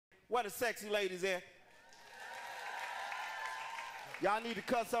Where the sexy ladies at? Y'all need to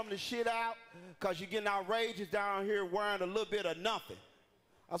cut some of the shit out because you're getting outrageous down here wearing a little bit of nothing.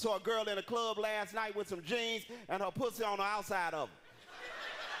 I saw a girl in a club last night with some jeans and her pussy on the outside of them.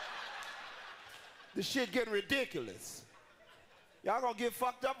 This shit getting ridiculous. Y'all gonna get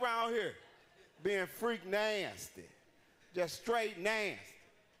fucked up around here. Being freak nasty. Just straight nasty.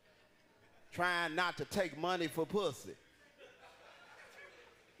 Trying not to take money for pussy.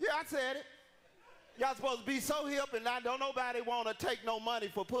 Yeah, I said it. Y'all supposed to be so hip and don't nobody want to take no money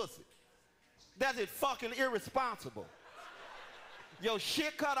for pussy. That's it fucking irresponsible. Your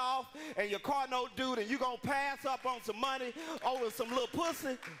shit cut off and your car no dude and you gonna pass up on some money over some little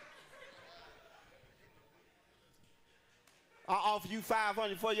pussy? I offer you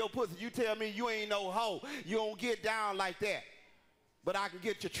 $500 for your pussy. You tell me you ain't no hoe. You don't get down like that. But I can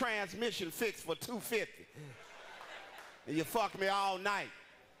get your transmission fixed for $250. And you fuck me all night.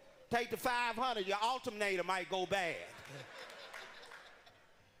 Take the $500, your alternator might go bad.